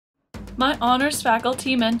My honors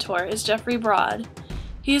faculty mentor is Jeffrey Brodd.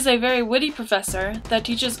 He is a very witty professor that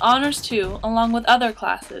teaches Honors 2 along with other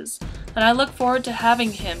classes, and I look forward to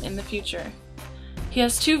having him in the future. He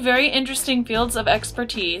has two very interesting fields of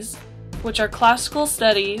expertise, which are classical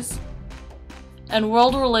studies and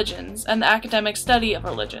world religions and the academic study of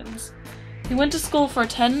religions. He went to school for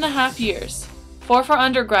 10.5 years, 4 for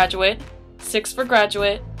undergraduate, 6 for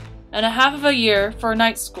graduate, and a half of a year for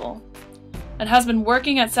night school, and has been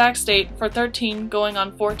working at Sac State for 13 going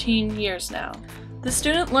on 14 years now. The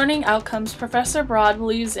student learning outcomes Professor Brodd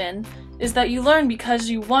believes in is that you learn because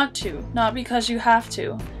you want to, not because you have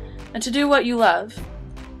to, and to do what you love.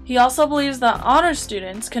 He also believes that honors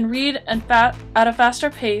students can read at a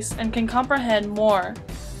faster pace and can comprehend more,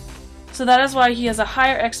 so that is why he has a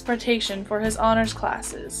higher expectation for his honors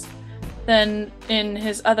classes than in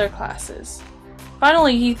his other classes.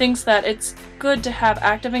 Finally, he thinks that it's good to have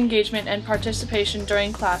active engagement and participation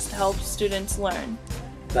during class to help students learn.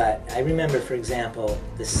 But I remember, for example,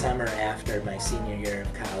 the summer after my senior year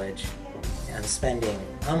of college, I'm spending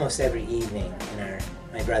almost every evening in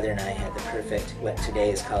my brother and I had the perfect, what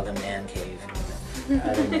today is called a man cave,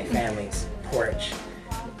 out in my family's porch.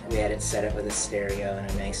 We had it set up with a stereo and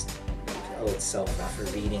a nice old sofa for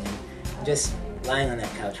reading. And just lying on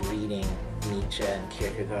that couch reading Nietzsche and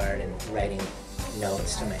Kierkegaard and writing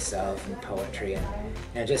notes to myself and poetry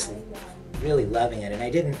and just really loving it.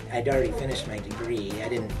 And I'd already finished my degree. I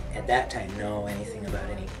didn't at that time know anything about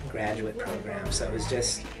any graduate program, so it was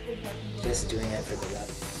just doing it for the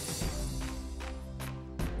love.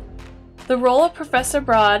 The role of Professor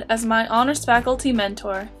Brodd as my honors faculty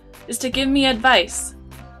mentor is to give me advice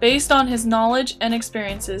based on his knowledge and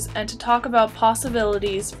experiences and to talk about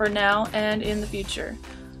possibilities for now and in the future,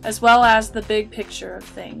 as well as the big picture of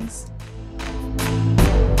things.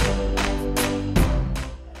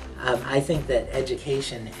 I think that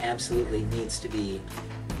education absolutely needs to be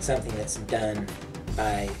something that's done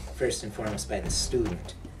first and foremost by the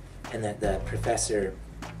student, and that the professor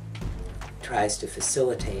tries to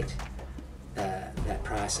facilitate that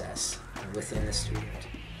process within the student.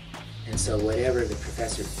 And so whatever the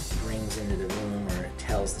professor brings into the room or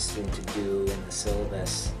tells the student to do in the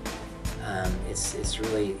syllabus, it's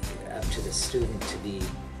really up to the student to be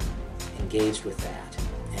engaged with that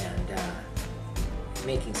and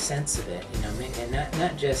making sense of it, and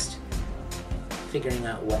not just figuring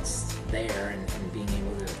out what's there and being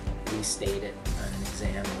able to restate it on an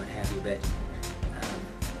exam or what have you, but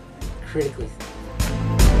critically.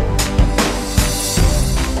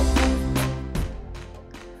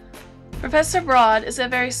 Professor Brodd is a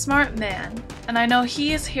very smart man, and I know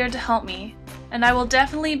he is here to help me, and I will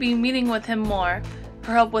definitely be meeting with him more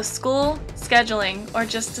for help with school, scheduling, or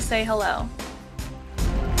just to say hello.